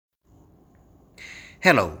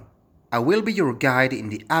Hello, I will be your guide in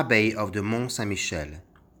the Abbey of the Mont-Saint-Michel.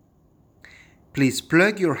 Please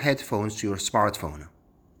plug your headphones to your smartphone.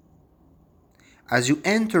 As you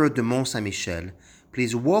enter the Mont-Saint-Michel,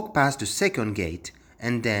 please walk past the second gate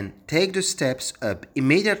and then take the steps up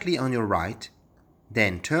immediately on your right,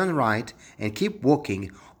 then turn right and keep walking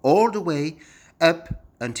all the way up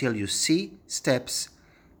until you see steps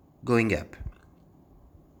going up.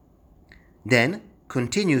 Then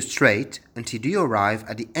continue straight until you arrive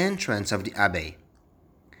at the entrance of the abbey.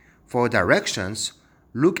 For directions,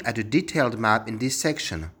 look at the detailed map in this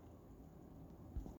section.